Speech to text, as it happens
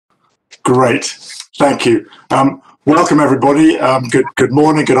Great, thank you. Welcome everybody. Good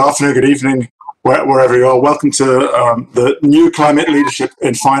morning, good afternoon, good evening, wherever you are. Welcome to the new Climate Leadership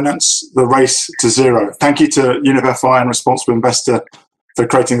in Finance, the Race to Zero. Thank you to UnipFI and Responsible Investor for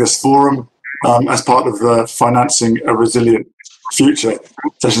creating this forum as part of the Financing a Resilient Future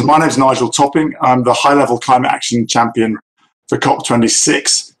session. My name is Nigel Topping. I'm the high-level climate action champion for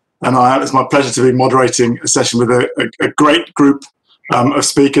COP26, and it's my pleasure to be moderating a session with a great group of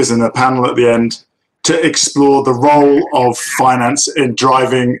speakers and a panel at the end to explore the role of finance in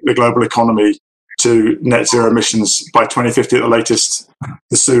driving the global economy to net zero emissions by 2050 at the latest.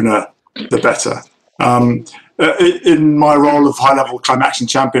 The sooner, the better. In my role of high-level climate action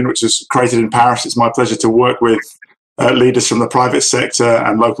champion, which was created in Paris, it's my pleasure to work with leaders from the private sector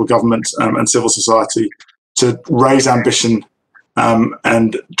and local government and civil society to raise ambition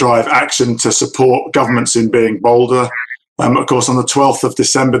and drive action to support governments in being bolder. Of course, on the 12th of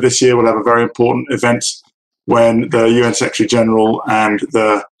December this year, we'll have a very important event when the UN Secretary General and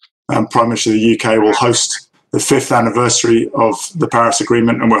the Prime Minister of the UK will host the 5th anniversary of the Paris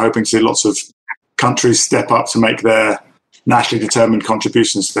Agreement, and we're hoping to see lots of countries step up to make their nationally determined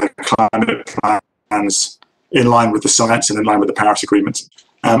contributions to their climate plans in line with the science and in line with the Paris Agreement.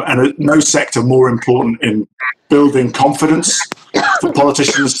 And no sector more important in building confidence for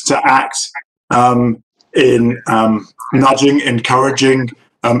politicians to act, in nudging, encouraging,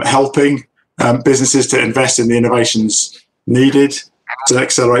 helping businesses to invest in the innovations needed to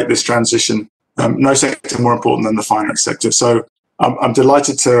accelerate this transition. No sector more important than the finance sector. So I'm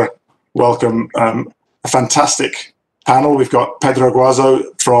delighted to welcome a fantastic panel. We've got Pedro Guazo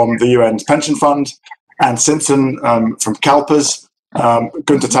from the UN's Pension Fund, Anne Simpson from CalPERS,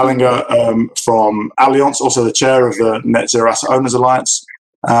 Gunther Tallinger from Allianz, also the chair of the Net Zero Asset Owners Alliance,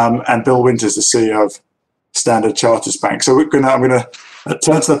 and Bill Winters, the CEO of Standard Chartered Bank. So I'm going to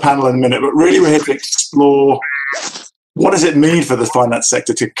turn to the panel in a minute, but really we're here to explore what does it mean for the finance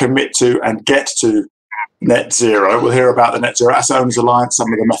sector to commit to and get to net zero. We'll hear about the Net Zero Asset Owners Alliance,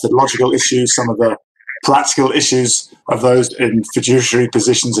 some of the methodological issues, some of the practical issues of those in fiduciary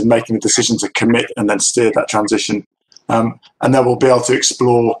positions in making the decision to commit and then steer that transition. And then we'll be able to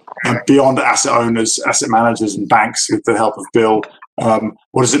explore beyond asset owners, asset managers and banks with the help of Bill,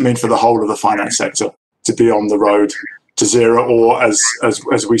 what does it mean for the whole of the finance sector to be on the road to zero, or as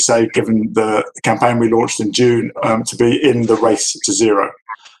we say, given the campaign we launched in June, to be in the race to zero.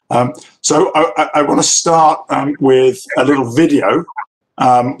 So I want to start with a little video,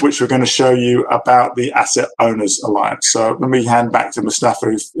 which we're going to show you about the Asset Owners Alliance. So let me hand back to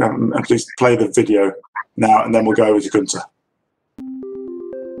Mustafa, and please play the video now, and then we'll go over to Gunther.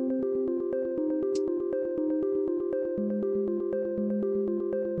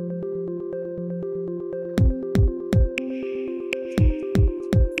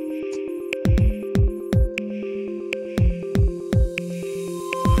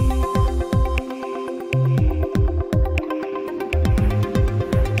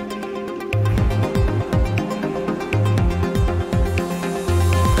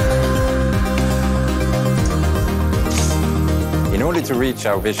 To reach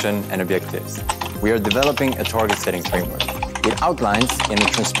our vision and objectives, we are developing a target-setting framework. It outlines in a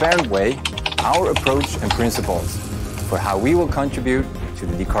transparent way our approach and principles for how we will contribute to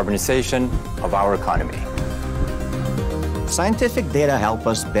the decarbonization of our economy. Scientific data help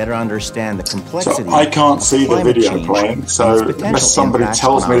us better understand the complexity. So I can't see the video playing, so unless somebody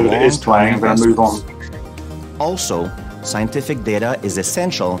tells me that it is playing, I'm going to move on. Also, scientific data is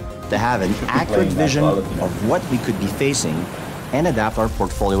essential to have an accurate vision of what we could be facing and adapt our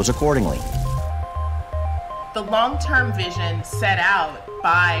portfolios accordingly. The long-term vision set out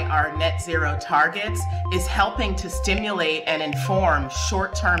by our net zero targets is helping to stimulate and inform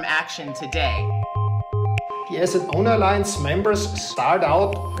short-term action today. The Asset Owner Alliance members start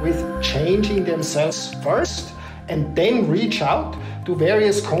out with changing themselves first and then reach out to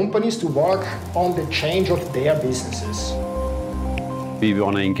various companies to work on the change of their businesses. We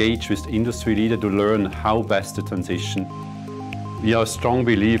want to engage with industry leaders to learn how best to transition. We are a strong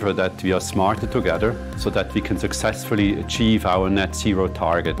believer that we are smarter together so that we can successfully achieve our net zero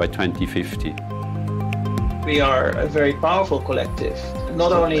target by 2050. We are a very powerful collective,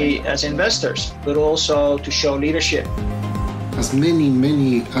 not only as investors, but also to show leadership. As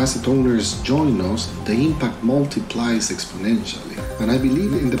many asset owners join us, the impact multiplies exponentially. And I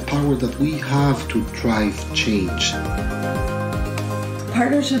believe in the power that we have to drive change.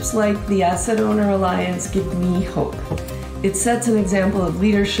 Partnerships like the Asset Owner Alliance give me hope. It sets an example of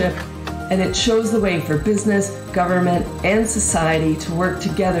leadership, and it shows the way for business, government, and society to work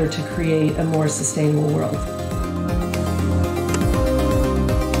together to create a more sustainable world.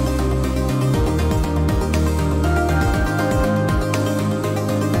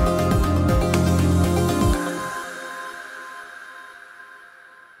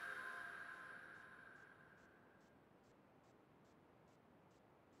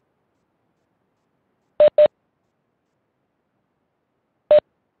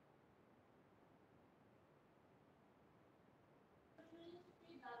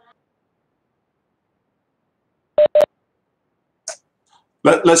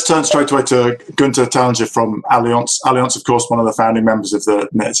 Let's turn straight away to Günther Tallinger from Allianz. Allianz, of course, one of the founding members of the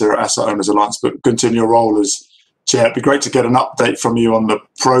Net Zero Asset Owners Alliance. But Günther, in your role as chair, it'd be great to get an update from you on the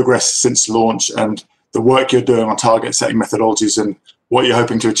progress since launch and the work you're doing on target setting methodologies and what you're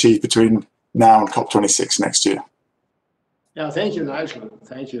hoping to achieve between now and COP26 next year. Yeah, thank you, Nigel.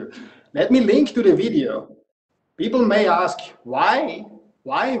 Thank you. Let me link to the video. People may ask, why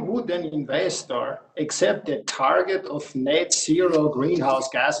would an investor accept a target of net zero greenhouse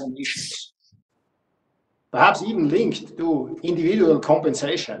gas emissions? Perhaps even linked to individual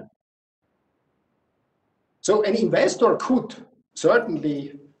compensation. So an investor could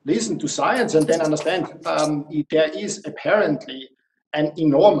certainly listen to science and then understand there is apparently an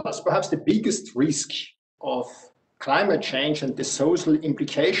enormous, perhaps the biggest risk of climate change and the social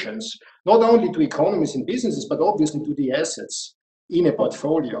implications, not only to economies and businesses, but obviously to the assets in a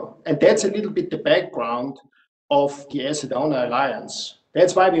portfolio. And that's a little bit the background of the Asset Owner Alliance.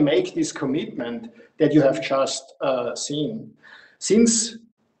 That's why we make this commitment that you have just seen. Since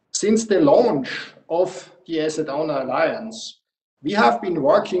the launch of the Asset Owner Alliance, we have been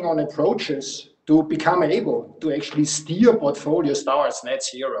working on approaches to become able to actually steer portfolios towards net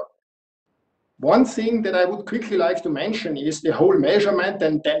zero. One thing that I would quickly like to mention is the whole measurement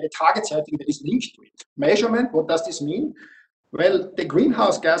and then the target setting that is linked to it. Measurement, what does this mean? Well, the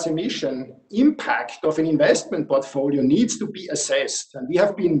greenhouse gas emission impact of an investment portfolio needs to be assessed. And we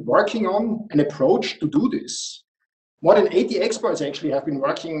have been working on an approach to do this. More than 80 experts actually have been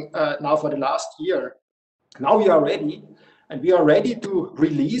working now for the last year. Now we are ready, and we are ready to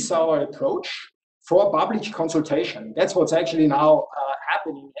release our approach for public consultation. That's what's actually now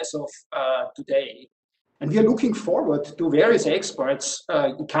happening as of today. And we are looking forward to various experts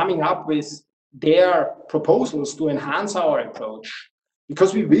coming up with their proposals to enhance our approach,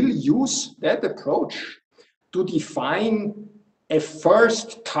 because we will use that approach to define a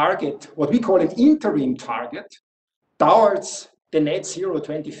first target, what we call an interim target, towards the net zero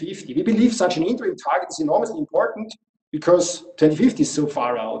 2050. We believe such an interim target is enormously important because 2050 is so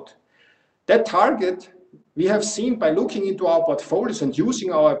far out. That target, we have seen by looking into our portfolios and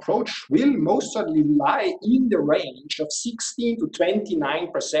using our approach, will most certainly lie in the range of 16 to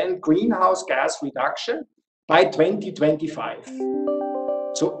 29% greenhouse gas reduction by 2025.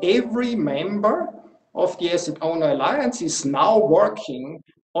 So every member of the Asset Owner Alliance is now working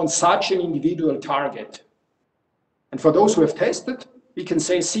on such an individual target. And for those who have tested, we can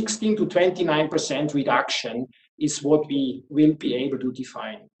say 16 to 29% reduction is what we will be able to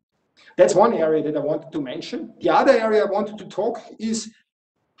define. That's one area that I wanted to mention. The other area I wanted to talk is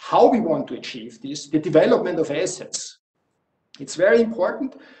how we want to achieve this, the development of assets. It's very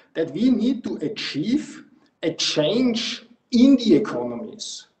important that we need to achieve a change in the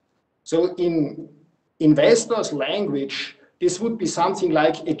economies. So in investors' language, this would be something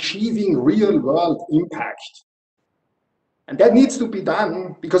like achieving real-world impact. And that needs to be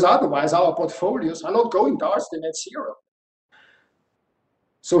done because otherwise our portfolios are not going towards the net zero.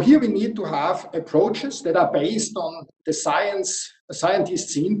 So here we need to have approaches that are based on the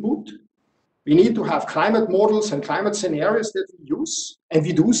scientists' input. We need to have climate models and climate scenarios that we use, and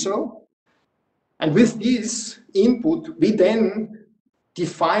we do so. And with this input, we then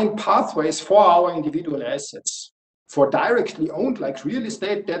define pathways for our individual assets. For directly owned, like real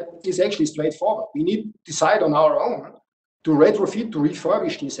estate, that is actually straightforward. We need to decide on our own to retrofit, to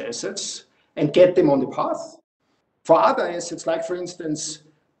refurbish these assets and get them on the path. For other assets, like for instance,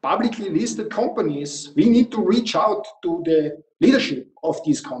 publicly listed companies, we need to reach out to the leadership of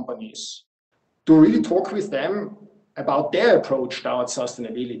these companies to really talk with them about their approach towards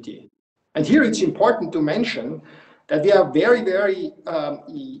sustainability. And here it's important to mention that we are very, very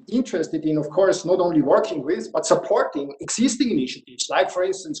interested in, of course, not only working with, but supporting existing initiatives, like for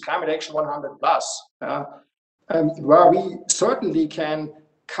instance, Climate Action 100+, where we certainly can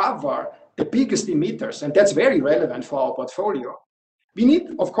cover the biggest emitters, and that's very relevant for our portfolio. We need,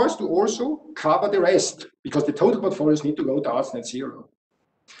 of course, to also cover the rest, because the total portfolios need to go towards net zero.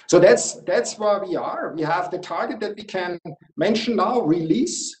 So that's where we are. We have the target that we can mention now,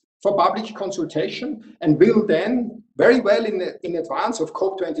 release for public consultation, and will then, very well in advance of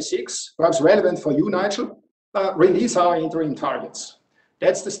COP26, perhaps relevant for you, Nigel, release our interim targets.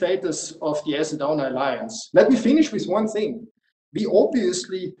 That's the status of the Asset Owner Alliance. Let me finish with one thing. We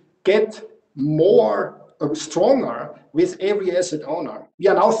obviously get stronger with every asset owner. We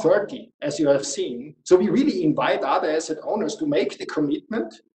are now 30, as you have seen. So we really invite other asset owners to make the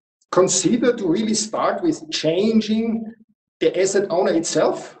commitment, consider to really start with changing the asset owner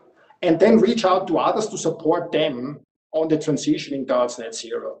itself, and then reach out to others to support them on the transitioning towards net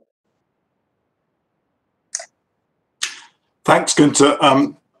zero. Thanks, Gunther.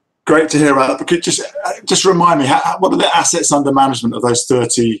 Great to hear about that. But could you just remind me, what are the assets under management of those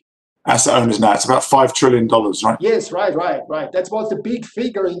 30 asset owners now? It's about $5 trillion, right? Yes, right. That was the big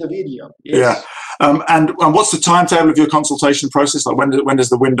figure in the video. Yes. Yeah. And what's the timetable of your consultation process? Like when does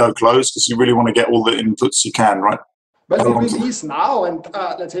the window close? Because you really want to get all the inputs you can, right? Well, we release now, and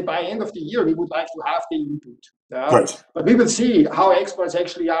let's say by end of the year, we would like to have the input. Great. But we will see how experts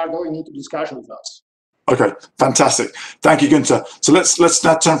actually are going into discussion with us. Okay, fantastic. Thank you, Gunther. So let's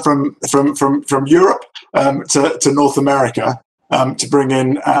now turn from Europe to North America to bring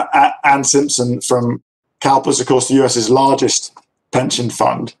in Anne Simpson from CalPERS, of course, the US's largest pension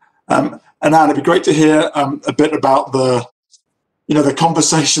fund. And Anne, it'd be great to hear a bit about the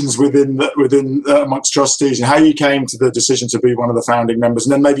conversations within amongst trustees and how you came to the decision to be one of the founding members,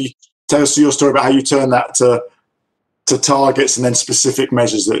 and then maybe tell us your story about how you turn that to targets and then specific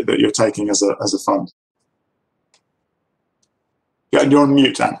measures that you're taking as a fund. Yeah, and you're on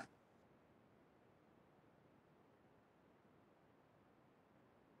mute, Anne.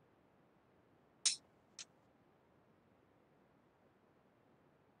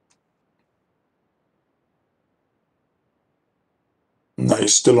 No, you're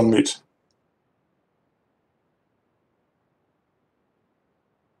still on mute.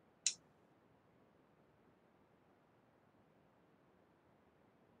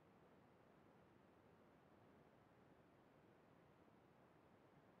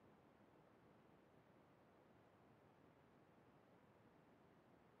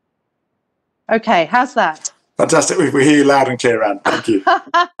 Okay, how's that? Fantastic. We hear you loud and clear, Anne. Thank you.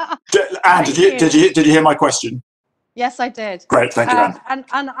 Anne, did you hear my question? Yes, I did. Great, thank you, Anne.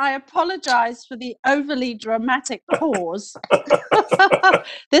 And I apologise for the overly dramatic pause.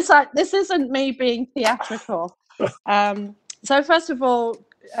 This isn't me being theatrical. So first of all,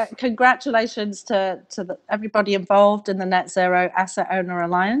 congratulations to everybody involved in the Net Zero Asset Owner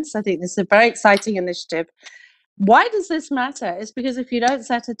Alliance. I think this is a very exciting initiative. Why does this matter? It's because if you don't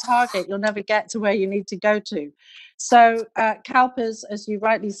set a target, you'll never get to where you need to go to. So CalPERS, as you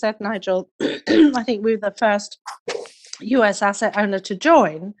rightly said, Nigel, I think we were the first US asset owner to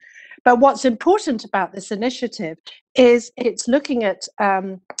join. But what's important about this initiative is it's looking at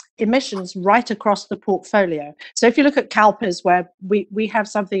emissions right across the portfolio. So if you look at CalPERS, where we have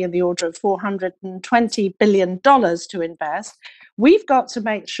something in the order of $420 billion to invest, we've got to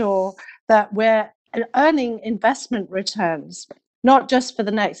make sure that we're earning investment returns, not just for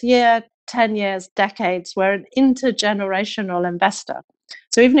the next year, 10 years, decades. We're an intergenerational investor.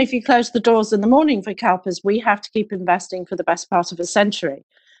 So even if you close the doors in the morning for CalPERS, we have to keep investing for the best part of a century.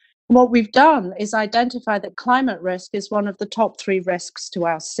 And what we've done is identify that climate risk is one of the top 3 risks to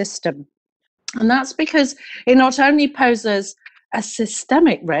our system. And that's because it not only poses a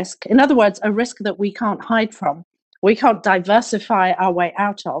systemic risk, in other words, a risk that we can't hide from, we can't diversify our way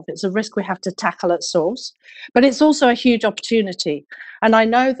out of. It's a risk we have to tackle at source, but it's also a huge opportunity. And I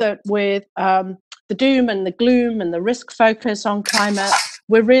know that with the doom and the gloom and the risk focus on climate,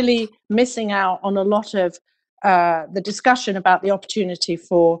 we're really missing out on a lot of the discussion about the opportunity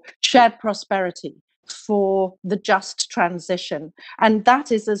for shared prosperity, for the just transition. And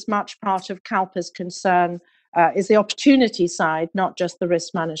that is as much part of CalPERS' concern is the opportunity side, not just the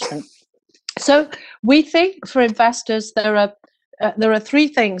risk management. So we think for investors, there are 3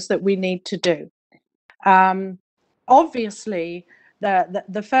 things that we need to do. Obviously,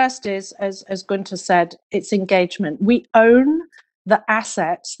 the first is, as Gunther said, it's engagement. We own the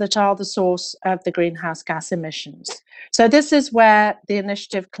assets that are the source of the greenhouse gas emissions. So this is where the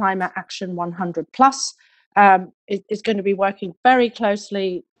initiative Climate Action 100 Plus is going to be working very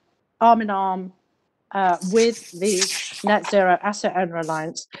closely, arm in arm, with the Net Zero Asset Owner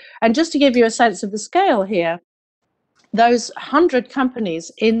Alliance. And just to give you a sense of the scale here, those 100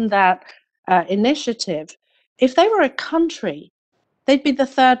 companies in that initiative, if they were a country, they'd be the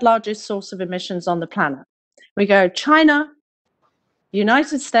 3rd largest source of emissions on the planet. We go China,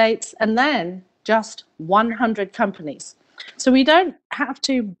 United States, and then just 100 companies. So we don't have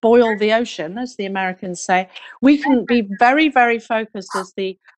to boil the ocean, as the Americans say. We can be very, very focused as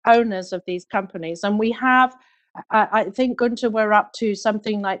the owners of these companies. And we have, I think, Gunther, we're up to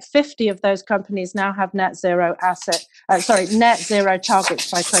something like 50 of those companies now have net zero targets by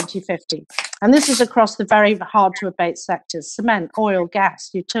 2050. And this is across the very hard to abate sectors: cement, oil, gas,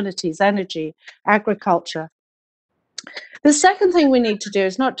 utilities, energy, agriculture. The second thing we need to do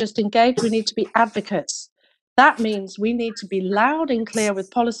is not just engage, we need to be advocates. That means we need to be loud and clear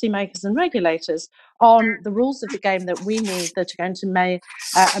with policymakers and regulators on the rules of the game that we need that are going to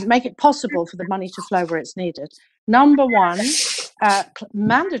make it possible for the money to flow where it's needed. Number 1,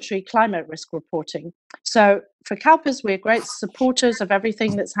 mandatory climate risk reporting. So for CalPERS, we're great supporters of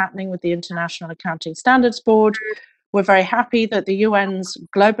everything that's happening with the International Accounting Standards Board. We're very happy that the UN's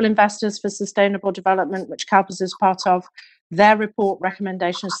Global Investors for Sustainable Development, which CalPERS is part of, their report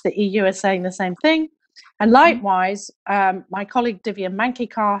recommendations to the EU are saying the same thing. And likewise, my colleague Divya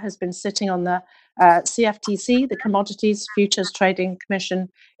Mankikar has been sitting on the CFTC, the Commodities Futures Trading Commission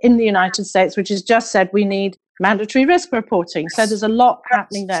in the United States, which has just said we need mandatory risk reporting. So there's a lot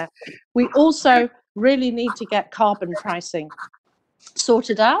happening there. We also really need to get carbon pricing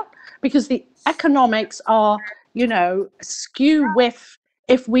sorted out, because the economics are, you know, skew whiff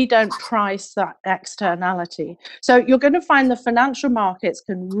if we don't price that externality. So you're going to find the financial markets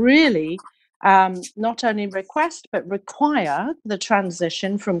can really not only request but require the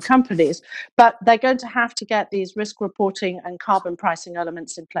transition from companies, but they're going to have to get these risk reporting and carbon pricing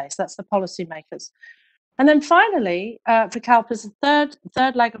elements in place. That's the policymakers. And then finally, for CalPERS, the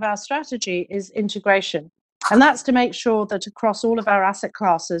third leg of our strategy is integration. And that's to make sure that across all of our asset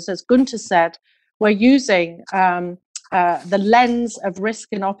classes, as Gunter said, we're using the lens of risk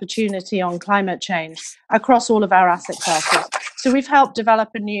and opportunity on climate change across all of our asset classes. So we've helped develop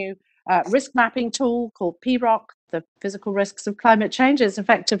a new risk mapping tool called PROC, the physical risks of climate change. Is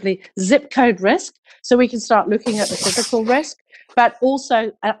effectively zip code risk. So we can start looking at the physical risk, but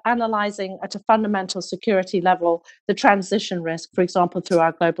also analyzing at a fundamental security level the transition risk, for example, through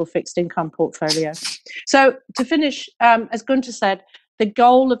our global fixed income portfolio. So to finish, as Gunter said, the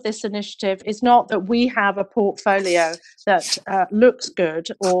goal of this initiative is not that we have a portfolio that looks good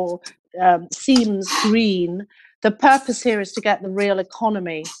or seems green. The purpose here is to get the real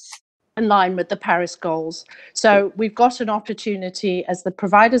economy in line with the Paris goals. So we've got an opportunity as the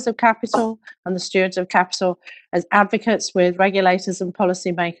providers of capital and the stewards of capital, as advocates with regulators and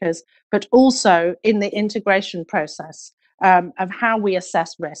policymakers, but also in the integration process of how we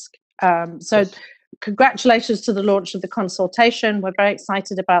assess risk. So congratulations to the launch of the consultation. We're very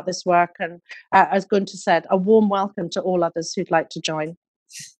excited about this work. And as Gunter said, a warm welcome to all others who'd like to join.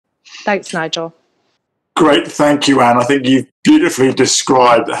 Thanks, Nigel. Great, thank you, Anne. I think you've beautifully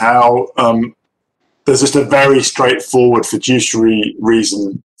described how there's just a very straightforward fiduciary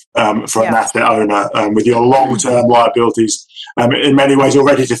reason for an asset owner with your long-term liabilities. In many ways, you're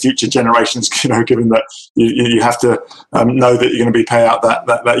ready to future generations. You know, given that you have to know that you're going to be paying out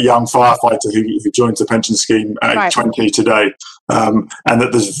that young firefighter who joins the pension scheme at 20 today, and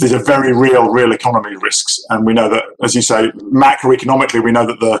that there's a very real economy risks. And we know that, as you say, macroeconomically, we know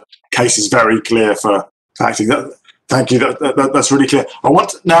that the case is very clear for acting. Thank you. That's really clear. I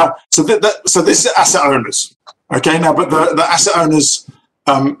want now. So this is asset owners. Okay, now, but the asset owners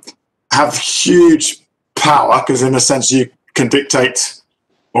have huge power, because in a sense you can dictate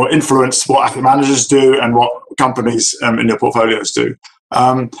or influence what asset managers do and what companies in your portfolios do.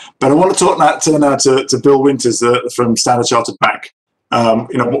 But I want to talk now to Bill Winters from Standard Chartered Bank.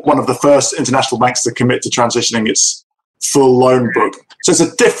 You know, one of the first international banks to commit to transitioning its full loan book. So it's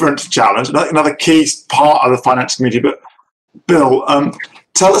a different challenge, another key part of the finance community. But Bill,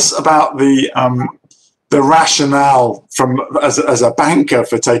 tell us about the rationale as a banker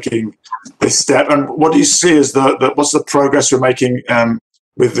for taking this step, and what do you see as what's the progress we're making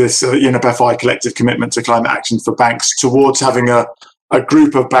with this UNEP-FI collective commitment to climate action for banks towards having a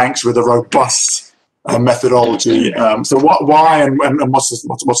group of banks with a robust methodology? So why and what's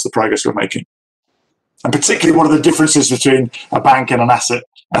the progress we're making? And particularly, what are the differences between a bank and an asset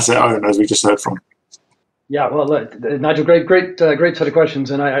owner, as we just heard from? Yeah, well, Nigel, great set of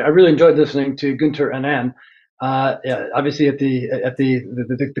questions, and I really enjoyed listening to Gunter and Anne. Obviously, at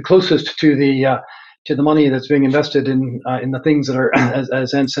the closest to the money that's being invested in the things that are,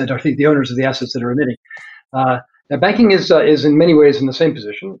 as Anne said, are the owners of the assets that are emitting. Now, banking is in many ways in the same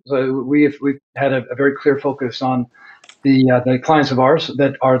position. So we've had a very clear focus on the clients of ours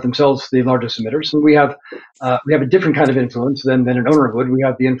that are themselves the largest emitters, and we have a different kind of influence than an owner would. We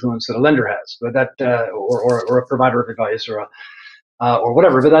have the influence that a lender has, but or a provider of advice or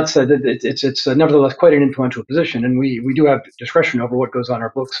whatever. But that's it's nevertheless quite an influential position, and we do have discretion over what goes on our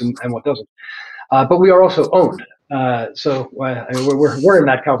books and what doesn't. But we are also owned, so we're in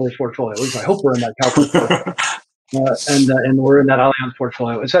that CalPERS portfolio. At least I hope we're in that CalPERS portfolio. And we're in that Allianz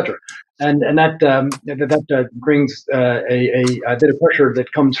portfolio, et cetera, and that brings a bit of pressure that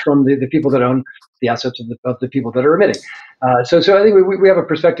comes from the people that own the assets of the people that are emitting. So I think we have a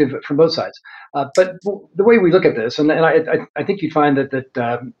perspective from both sides. But the way we look at this, and I think you'd find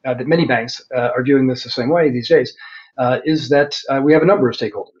that many banks are viewing this the same way these days, is that we have a number of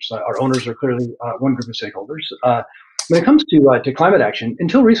stakeholders. Our owners are clearly one group of stakeholders. When it comes to climate action,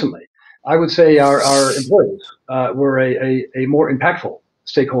 until recently, I would say our employees were a more impactful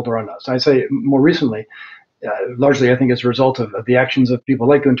stakeholder on us. I'd say more recently, largely I think as a result of the actions of people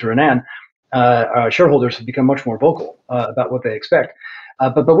like Gunter and Anne, shareholders have become much more vocal about what they expect.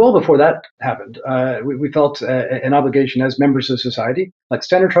 But well before that happened, we felt an obligation as members of society. Like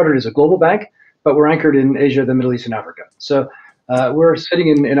Standard Chartered is a global bank, but we're anchored in Asia, the Middle East, and Africa. So we're sitting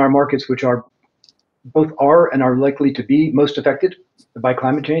in our markets, which are both are and are likely to be most affected by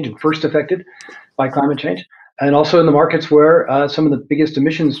climate change and first affected by climate change, and also in the markets where some of the biggest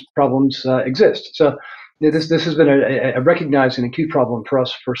emissions problems exist. So this has been a recognized and acute problem for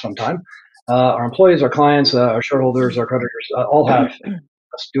us for some time. Our employees, our clients, our shareholders, our creditors all have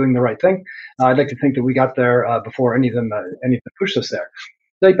us doing the right thing. I'd like to think that we got there before any of them pushed us there.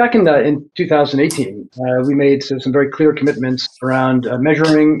 Like back in 2018, we made some very clear commitments around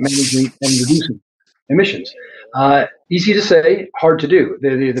measuring, managing, and reducing emissions. Easy to say, hard to do.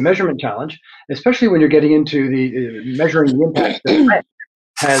 The measurement challenge, especially when you're getting into the measuring the impact that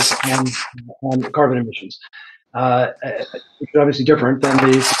has on carbon emissions, which is obviously different than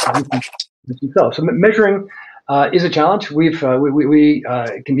the themselves. So measuring is a challenge. We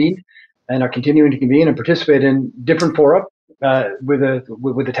convened and are continuing to convene and participate in different fora with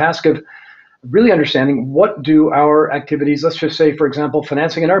the task of really understanding what do our activities, let's just say, for example,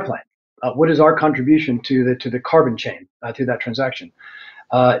 financing an airplane. What is our contribution to the carbon chain, to that transaction?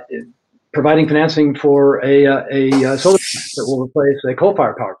 Providing financing for a solar plant that will replace a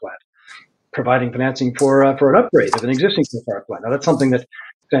coal-fired power plant. Providing financing for an upgrade of an existing coal-fired plant. Now that's something that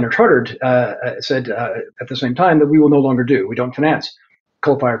Standard Chartered said at the same time that we will no longer do. We don't finance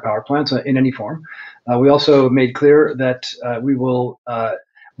coal-fired power plants in any form. We also made clear that we will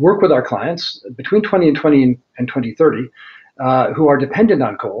work with our clients between 2020 and 2030 who are dependent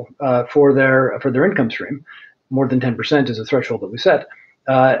on coal for their income stream. More than 10% is a threshold that we set.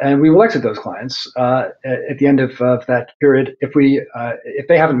 And we will exit those clients at the end of that period if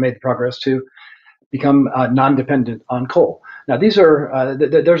they haven't made the progress to become non-dependent on coal. Now these are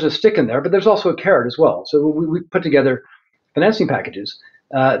there's a stick in there, but there's also a carrot as well. So we put together financing packages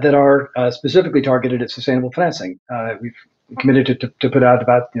that are specifically targeted at sustainable financing. We've committed to put out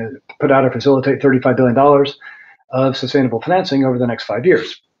or facilitate $35 billion of sustainable financing over the next 5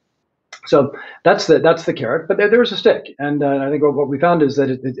 years. So that's the carrot, but there is a stick, and I think what we found is that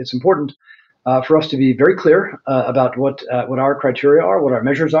it's important for us to be very clear about what our criteria are, what our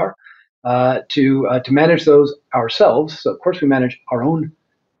measures are, to manage those ourselves. So of course we manage our own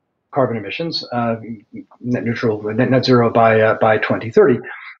carbon emissions, net zero by 2030,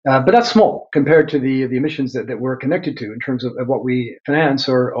 but that's small compared to the emissions that we're connected to in terms of what we finance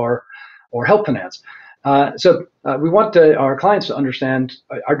or help finance. So we want our clients to understand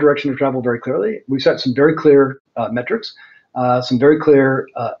our direction of travel very clearly. We set some very clear metrics, some very clear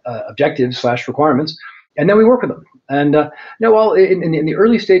objectives / requirements, and then we work with them. And while in the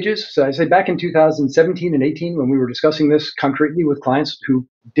early stages, so I say back in 2017 and 18, when we were discussing this concretely with clients who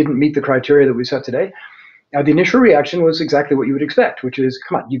didn't meet the criteria that we set today, the initial reaction was exactly what you would expect, which is,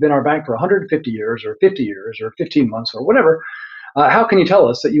 come on, you've been our bank for 150 years or 50 years or 15 months or whatever. How can you tell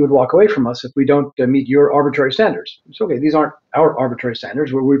us that you would walk away from us if we don't meet your arbitrary standards? It's okay, these aren't our arbitrary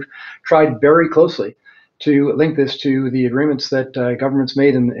standards, where we've tried very closely to link this to the agreements that governments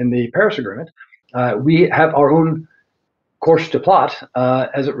made in the Paris Agreement. We have our own course to plot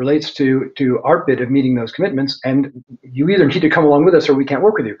as it relates to our bit of meeting those commitments, and you either need to come along with us or we can't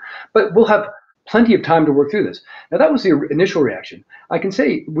work with you. But we'll have plenty of time to work through this. Now that was the initial reaction. I can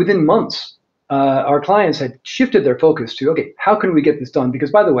say within months, our clients had shifted their focus to, okay, how can we get this done?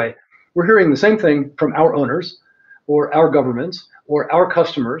 Because by the way, we're hearing the same thing from our owners or our governments or our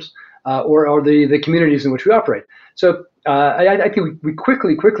customers or the communities in which we operate. So I think we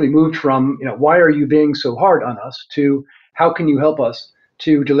quickly moved from, why are you being so hard on us, to how can you help us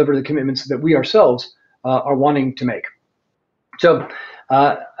to deliver the commitments that we ourselves are wanting to make. So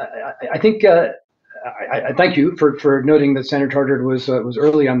I think I thank you for noting that Standard Chartered was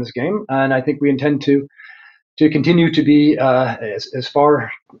early on this game, and I think we intend to continue to be as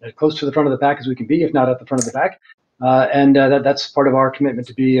far close to the front of the pack as we can be, if not at the front of the pack, and that's part of our commitment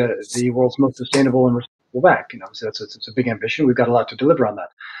to be the world's most sustainable and responsible bank. So it's a big ambition. We've got a lot to deliver on that,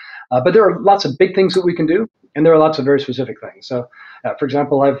 but there are lots of big things that we can do, and there are lots of very specific things. So, for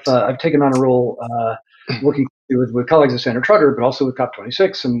example, I've taken on a role working with colleagues at Standard Chartered, but also with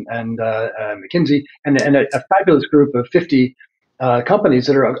COP26 and McKinsey, and a fabulous group of 50 companies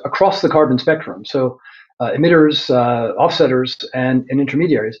that are across the carbon spectrum. So emitters, offsetters, and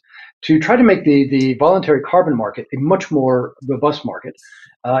intermediaries, to try to make the voluntary carbon market a much more robust market.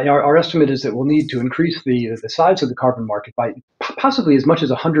 Our estimate is that we'll need to increase the size of the carbon market by possibly as much as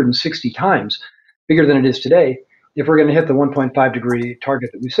 160 times bigger than it is today if we're going to hit the 1.5 degree target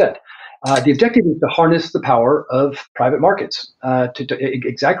that we set. The objective is to harness the power of private markets,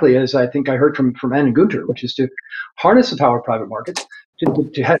 exactly as I think I heard from Anne and Gunter, which is to harness the power of private markets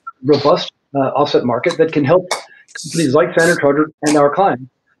to have a robust offset market that can help companies like Standard Chartered and our clients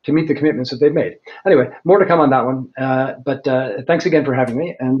to meet the commitments that they've made. Anyway, more to come on that one. But thanks again for having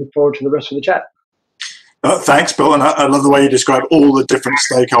me, and look forward to the rest of the chat. Thanks, Bill. And I love the way you describe all the different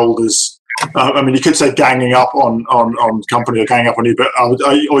stakeholders. I mean, you could say ganging up on company or ganging up on you, but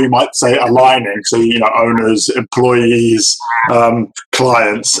or you might say aligning. So, you know, owners, employees,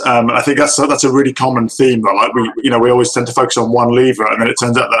 clients. I think that's a really common theme. That like we always tend to focus on one lever, and then it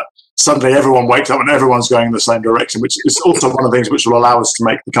turns out that suddenly everyone wakes up and everyone's going in the same direction, which is also one of the things which will allow us to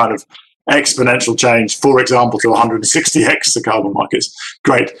make the kind of exponential change, for example, to 160x the carbon markets.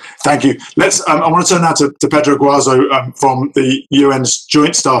 Great, thank you. Let's. I want to turn now to Pedro Guazo from the UN's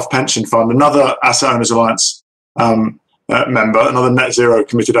Joint Staff Pension Fund, another Asset Owners Alliance member, another net zero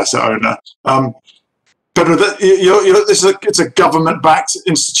committed asset owner. Pedro, it's a government-backed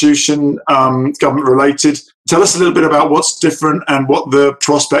institution, government-related. Tell us a little bit about what's different and what the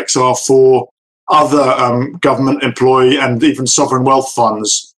prospects are for other government employee and even sovereign wealth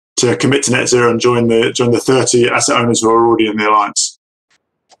funds to commit to net zero and join the 30 asset owners who are already in the alliance.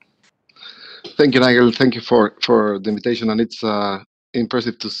 Thank you, Nigel. Thank you for the invitation, and it's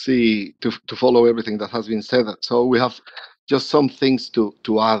impressive to see to follow everything that has been said. So we have just some things to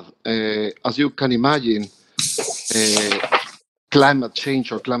add. As you can imagine, climate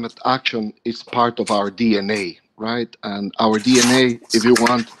change or climate action is part of our DNA, right? And our DNA, if you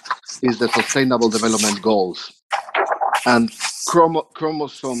want, is the Sustainable Development Goals. And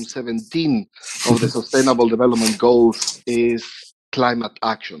chromosome 17 of the Sustainable Development Goals is climate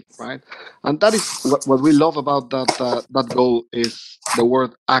action, right? And that is what we love about that goal is the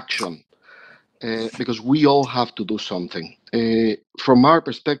word action, because we all have to do something. From our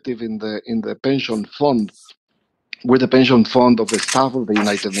perspective in the pension fund, we're the pension fund of the staff of the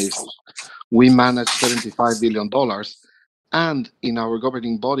United Nations. We manage $75 billion. And in our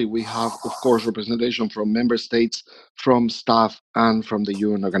governing body, we have, of course, representation from member states, from staff, and from the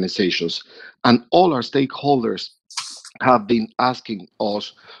UN organizations. And all our stakeholders have been asking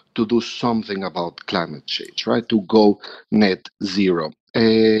us to do something about climate change, right? To go net zero.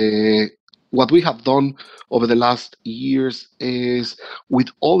 What we have done over the last years is, with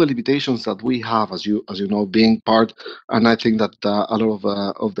all the limitations that we have, as you know, being part, and I think that a lot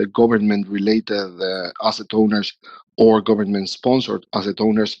of the government-related asset owners or government-sponsored asset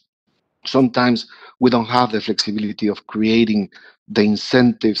owners, sometimes we don't have the flexibility of creating the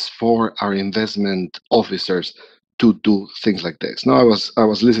incentives for our investment officers to do things like this. Now, I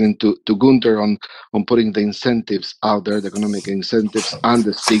was listening to Gunter on putting the incentives out there, the economic incentives and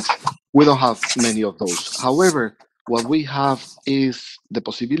the sticks. We don't have many of those. However, what we have is the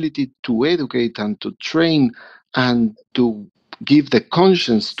possibility to educate and to train and to give the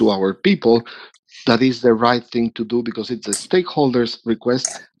conscience to our people that is the right thing to do because it's the stakeholders'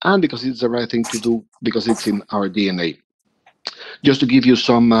 request and because it's the right thing to do because it's in our DNA. Just to give you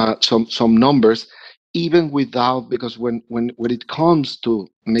some numbers, even without, because when it comes to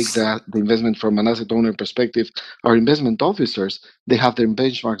make the investment from an asset owner perspective, our investment officers, they have their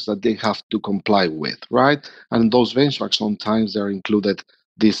benchmarks that they have to comply with, right? And those benchmarks, sometimes they're included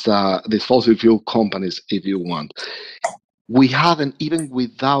these fossil fuel companies, if you want. We haven't, even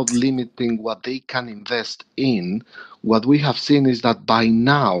without limiting what they can invest in, what we have seen is that by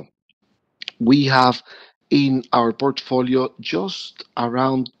now, we have in our portfolio just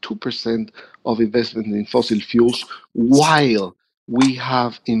around 2% of investment in fossil fuels, while we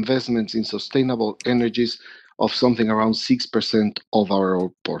have investments in sustainable energies of something around 6% of our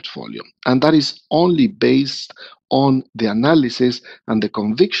portfolio. And that is only based on the analysis and the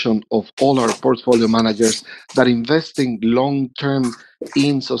conviction of all our portfolio managers that investing long-term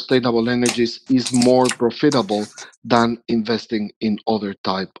in sustainable energies is more profitable than investing in other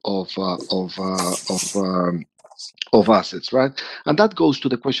type of assets, right? And that goes to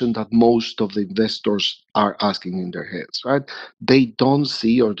the question that most of the investors are asking in their heads, right? They don't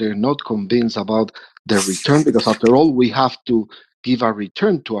see, or they're not convinced about the return, because after all, we have to give a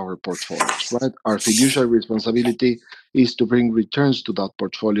return to our portfolios, right? Our fiduciary responsibility is to bring returns to that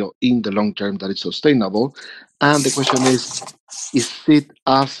portfolio in the long term that is sustainable. And the question is it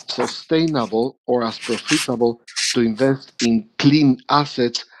as sustainable or as profitable to invest in clean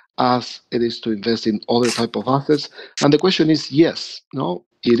assets as it is to invest in other type of assets? And the question is yes, no,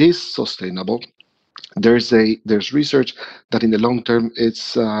 it is sustainable. There's research that in the long term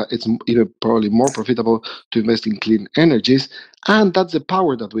it's even probably more profitable to invest in clean energies, and that's the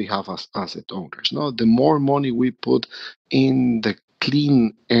power that we have as asset owners. No, the more money we put in the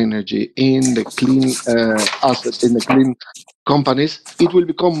clean energy, in the clean assets, in the clean companies, it will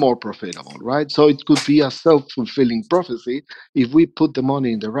become more profitable, right? So it could be a self-fulfilling prophecy. If we put the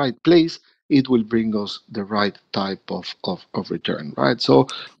money in the right place, it will bring us the right type of return, right? So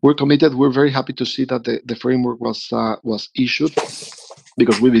we're committed. We're very happy to see that the framework was issued,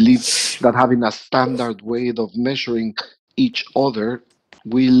 because we believe that having a standard way of measuring each other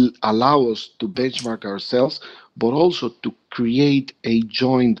will allow us to benchmark ourselves, but also to create a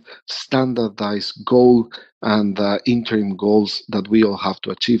joint standardized goal and interim goals that we all have to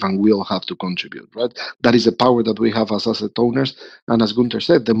achieve and we all have to contribute, right? That is the power that we have as asset owners. And as Gunther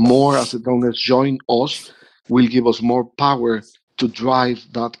said, the more asset owners join us, will give us more power to drive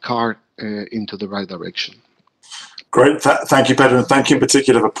that car into the right direction. Great, thank you, Pedro, and thank you in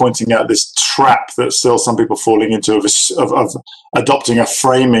particular for pointing out this trap that still some people are falling into of adopting a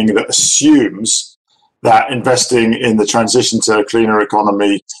framing that assumes that investing in the transition to a cleaner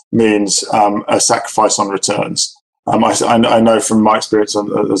economy means a sacrifice on returns. I know from my experience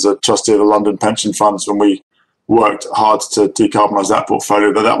as a trustee of the London pension funds, when we worked hard to decarbonise that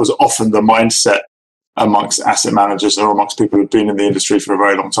portfolio, that was often the mindset amongst asset managers or amongst people who've been in the industry for a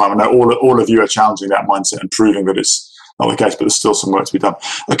very long time. And all of you are challenging that mindset and proving that it's not the case, but there's still some work to be done.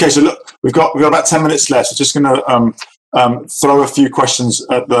 Okay, so look, we've got about 10 minutes left. We're just going to throw a few questions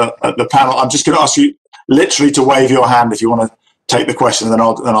at the panel. I'm just going to ask you literally to wave your hand if you want to take the question, and then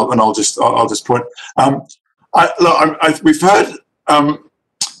I'll just point. We've heard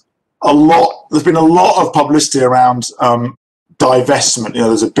a lot. There's been a lot of publicity around divestment. You know,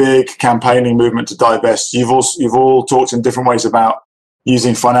 there's a big campaigning movement to divest. You've all talked in different ways about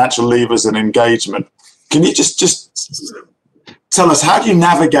using financial levers and engagement. Can you just tell us, how do you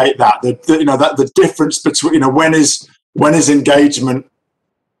navigate that? The difference between, when is engagement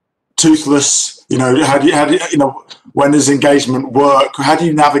toothless? How do you when does engagement work? How do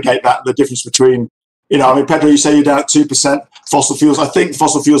you navigate that? The difference between, Pedro, you say you're down at 2% fossil fuels. I think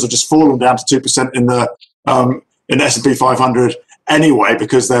fossil fuels have just fallen down to 2% in the S&P 500 anyway,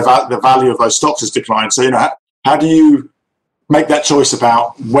 because the value of those stocks has declined. So, how do you make that choice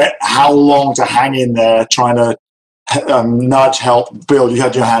about how long to hang in there, trying to nudge, help, build? You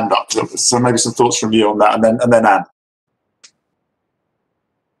had your hand up, so maybe some thoughts from you on that, and then Anne.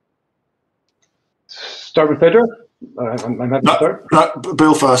 Start with Pedro. I'm happy to start. No,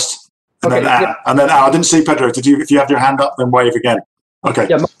 Bill first, and then Anne. And then Anne. I didn't see Pedro. Did you? If you have your hand up, then wave again. Okay.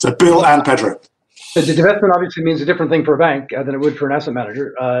 Yeah, so Bill and Pedro. The divestment obviously means a different thing for a bank than it would for an asset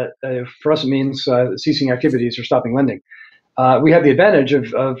manager. For us, it means ceasing activities or stopping lending. We have the advantage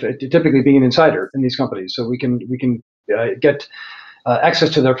of typically being an insider in these companies, so we can get access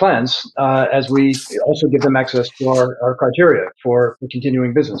to their plans as we also give them access to our criteria for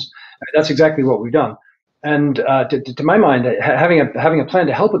continuing business. That's exactly what we've done. And to my mind, having a plan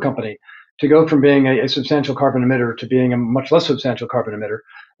to help a company to go from being a substantial carbon emitter to being a much less substantial carbon emitter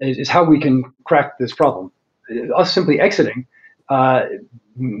is how we can crack this problem. Us simply exiting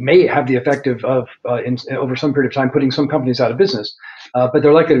may have the effect of over some period of time putting some companies out of business, but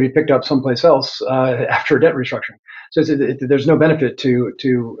they're likely to be picked up someplace else after a debt restructuring. So there's no benefit to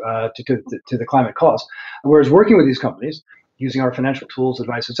the climate cause. Whereas working with these companies, using our financial tools,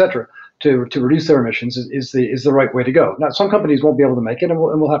 advice, etc., to reduce their emissions is the right way to go. Now, some companies won't be able to make it, and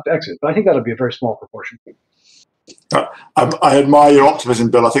we'll have to exit. But I think that'll be a very small proportion. I admire your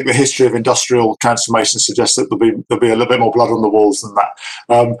optimism, Bill. I think the history of industrial transformation suggests that there'll be a little bit more blood on the walls than that.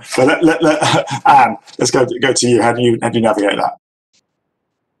 But Anne, let's go to you. How do you navigate that?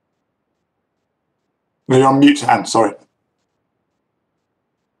 You're on mute, Anne. Sorry.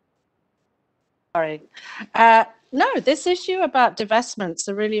 Sorry. No, this issue about divestment's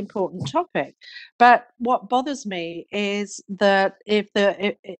a really important topic. But what bothers me is that if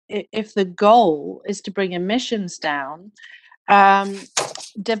the goal is to bring emissions down,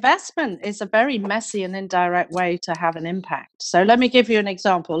 divestment is a very messy and indirect way to have an impact. So let me give you an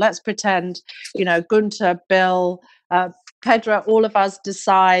example. Let's pretend, Gunther, Bill, Pedro, all of us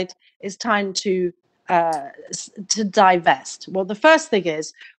decide it's time to divest. Well, the first thing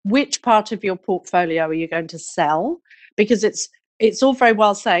is, which part of your portfolio are you going to sell? Because it's all very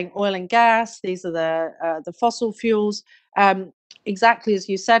well saying oil and gas, these are the fossil fuels. Exactly as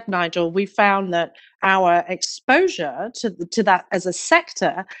you said, Nigel, we found that our exposure to that as a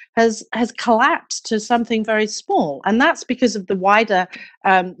sector has collapsed to something very small, and that's because of the wider,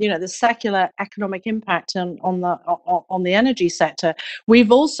 the secular economic impact on the energy sector.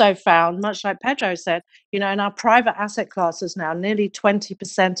 We've also found, much like Pedro said, in our private asset classes now, nearly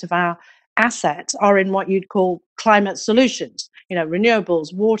 20% of our assets are in what you'd call climate solutions.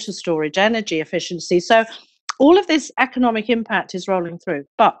 Renewables, water storage, energy efficiency. So all of this economic impact is rolling through.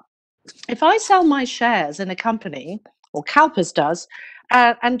 But if I sell my shares in a company, or CalPERS does,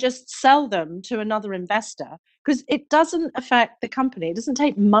 and just sell them to another investor, because it doesn't affect the company, it doesn't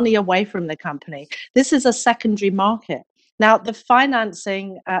take money away from the company. This is a secondary market. Now, the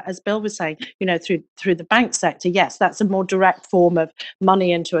financing, as Bill was saying, you know, through the bank sector, yes, that's a more direct form of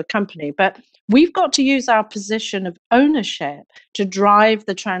money into a company. But we've got to use our position of ownership to drive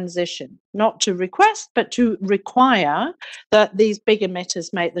the transition, not to request, but to require that these big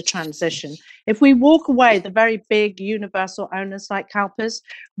emitters make the transition. If we walk away, the very big universal owners like CalPERS,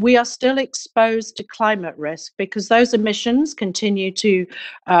 we are still exposed to climate risk because those emissions continue to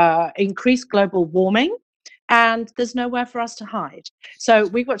increase global warming. And there's nowhere for us to hide. So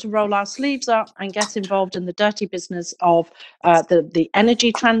we've got to roll our sleeves up and get involved in the dirty business of the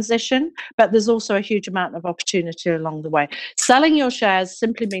energy transition. But there's also a huge amount of opportunity along the way. Selling your shares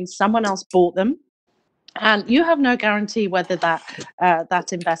simply means someone else bought them, and you have no guarantee whether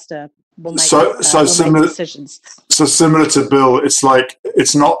that investor will make decisions. So similar to Bill, it's like,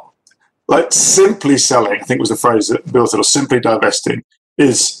 it's not like simply selling, I think was the phrase that Bill said, or simply divesting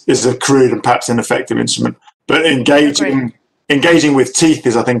is a crude and perhaps ineffective instrument. But engaging with teeth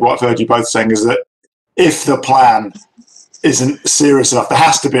is, I think, what I've heard you both saying, is that if the plan isn't serious enough, there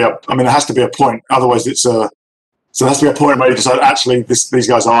has to be a point. Otherwise, there has to be a point where you decide, actually, these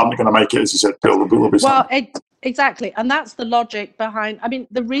guys aren't going to make it, as you said, Bill. Well, exactly. And that's the logic behind, I mean,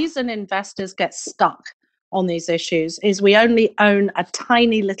 the reason investors get stuck on these issues is we only own a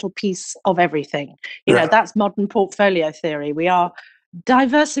tiny little piece of everything. You know, that's modern portfolio theory. We are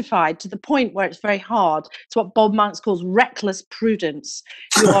diversified to the point where it's very hard. It's what Bob Monks calls reckless prudence.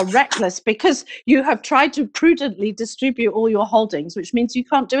 You are reckless because you have tried to prudently distribute all your holdings, which means you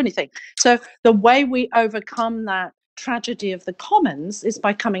can't do anything. So the way we overcome that tragedy of the commons is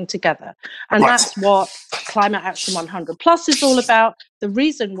by coming together. And that's what Climate Action 100 Plus is all about. The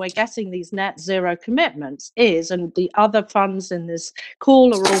reason we're getting these net zero commitments is, and the other funds in this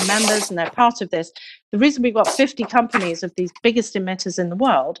call are all members and they're part of this, the reason we've got 50 companies of these biggest emitters in the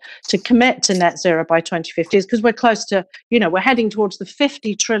world to commit to net zero by 2050 is because we're close to, you know, we're heading towards the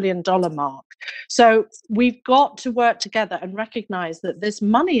 $50 trillion mark. So we've got to work together and recognize that this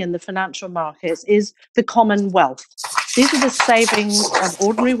money in the financial markets is the common wealth. These are the savings of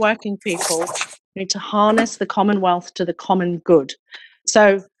ordinary working people. We need to harness the commonwealth to the common good.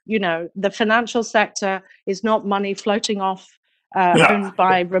 So, you know, the financial sector is not money floating off owned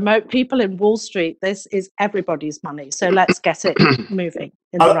by remote people in Wall Street. This is everybody's money. So let's get it moving.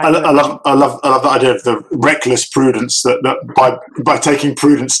 I love that idea of the reckless prudence, that by taking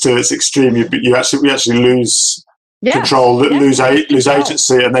prudence to its extreme, we actually lose control, lose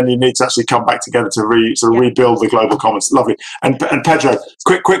agency, and then you need to actually come back together to rebuild the global commons. Lovely. And Pedro,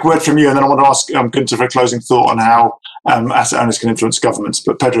 quick word from you, and then I want to ask Günther for a closing thought on how asset owners can influence governments.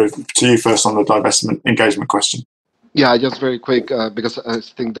 But Pedro, to you first on the divestment engagement question. Yeah, just very quick, because I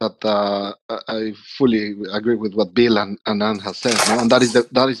think that I fully agree with what Bill and Anne has said, and that is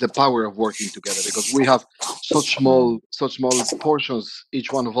the power of working together, because we have such small portions,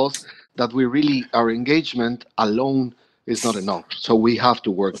 each one of us, that our engagement alone is not enough. So we have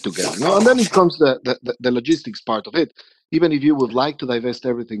to work together. And then it comes the logistics part of it. Even if you would like to divest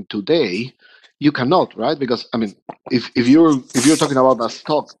everything today, you cannot, right? Because I mean, if you're talking about a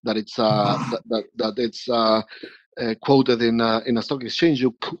stock that it's quoted in a stock exchange,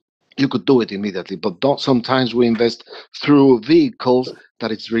 you could do it immediately. But sometimes we invest through vehicles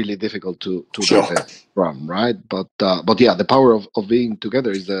that it's really difficult to divest from, right? But yeah, the power of being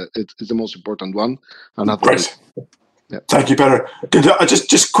together is the most important one. And great. Thank you, Pedro.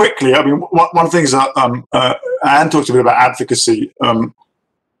 Just quickly, I mean, one of the things that Anne talked a bit about advocacy.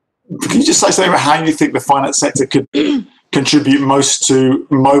 Can you just say something about how you think the finance sector could contribute most to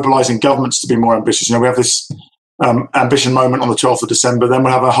mobilizing governments to be more ambitious? You know, we have this ambition moment on the 12th of December, then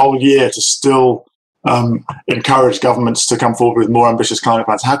we'll have a whole year to still encourage governments to come forward with more ambitious climate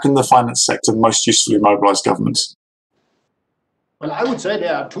plans. How can the finance sector most usefully mobilize governments? Well, I would say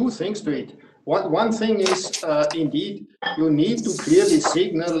there are two things to it. One thing is, indeed, you need to clearly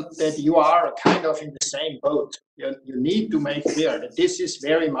signal that you are kind of in the same boat. You need to make clear that this is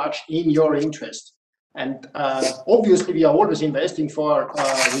very much in your interest. And obviously, we are always investing for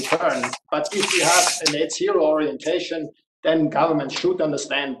return. But if you have a net zero orientation, then governments should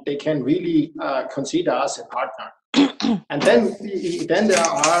understand they can really consider us a partner. And then there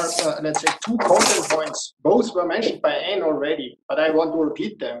are, let's say, two content points. Both were mentioned by Anne already, but I want to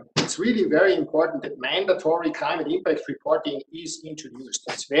repeat them. It's really very important that mandatory climate impact reporting is introduced.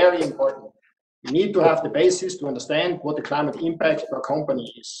 It's very important. You need to have the basis to understand what the climate impact per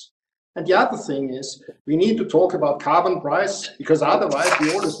company is. And the other thing is we need to talk about carbon price, because otherwise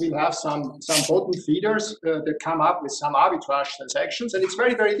we always will have some bottom feeders that come up with some arbitrage transactions, and it's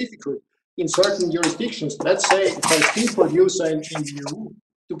very, very difficult in certain jurisdictions. Let's say if a steel producer in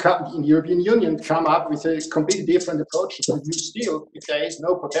the European Union to come up with a completely different approach to produce steel if there is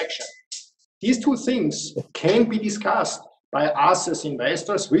no protection. These two things can be discussed by us as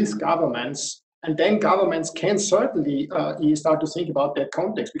investors with governments, and then governments can certainly start to think about that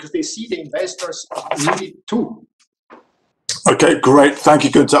context because they see the investors need it too. Okay, great. Thank you,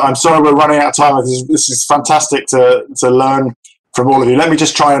 Günther. I'm sorry we're running out of time. This is fantastic to learn from all of you. Let me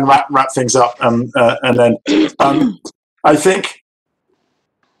just try and wrap things up, and then I think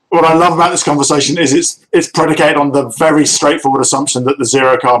what I love about this conversation is it's predicated on the very straightforward assumption that the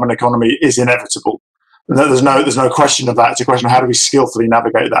zero carbon economy is inevitable. And that there's no question of that. It's a question of how do we skillfully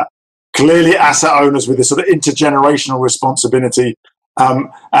navigate that. Clearly, asset owners with this sort of intergenerational responsibility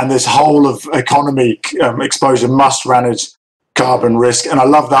and this whole of economy exposure must manage carbon risk. And I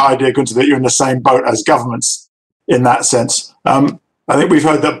love that idea, Günther, that you're in the same boat as governments in that sense. I think we've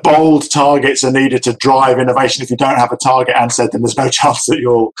heard that bold targets are needed to drive innovation. If you don't have a target, Anne said, then there's no chance that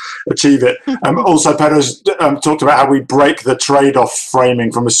you'll achieve it. Also, Pedro's talked about how we break the trade-off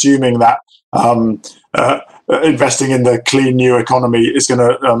framing from assuming that investing in the clean new economy is going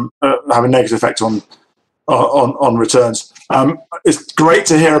to have a negative effect on returns. It's great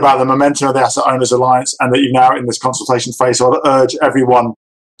to hear about the momentum of the Asset Owners Alliance and that you're now in this consultation phase. So I'd urge everyone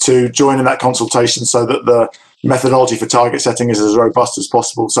to join in that consultation so that the methodology for target setting is as robust as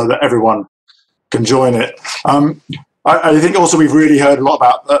possible so that everyone can join it. I think also we've really heard a lot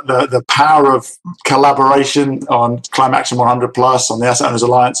about the power of collaboration on Climate Action 100+, on the Asset Owners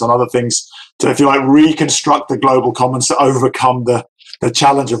Alliance, on other things to, if you like, reconstruct the global commons to overcome the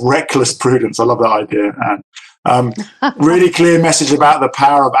challenge of reckless prudence. I love that idea, Anne. Really clear message about the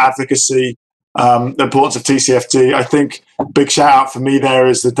power of advocacy, the importance of TCFD. I think big shout out for me there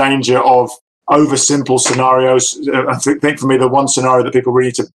is the danger of oversimple scenarios. I think for me the one scenario that people really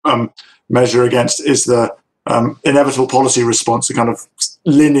need to measure against is the inevitable policy response, the kind of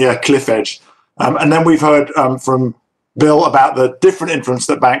linear cliff edge. And then we've heard from Bill about the different influence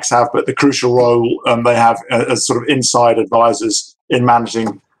that banks have, but the crucial role they have as sort of inside advisors in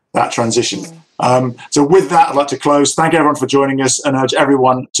managing that transition. So with that, I'd like to close. Thank everyone for joining us and urge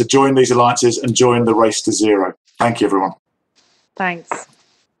everyone to join these alliances and join the race to zero. Thank you, everyone. Thanks.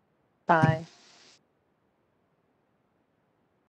 Bye.